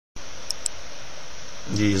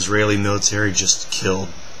The Israeli military just killed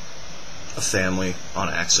a family on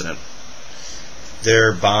accident.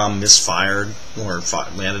 Their bomb misfired or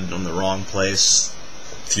landed on the wrong place,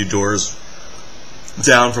 a few doors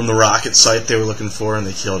down from the rocket site they were looking for, and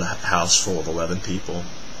they killed a house full of 11 people,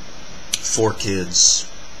 4 kids,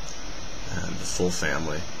 and the full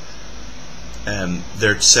family. And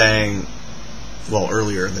they're saying, well,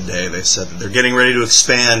 earlier in the day they said that they're getting ready to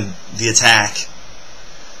expand the attack.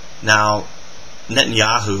 Now,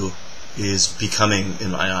 Netanyahu is becoming,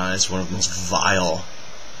 in my eyes, one of the most vile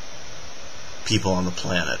people on the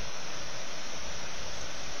planet.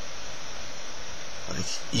 Like,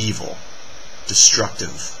 evil,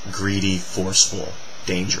 destructive, greedy, forceful,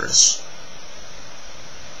 dangerous.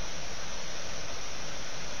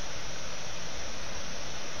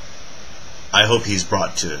 I hope he's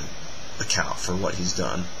brought to account for what he's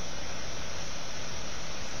done.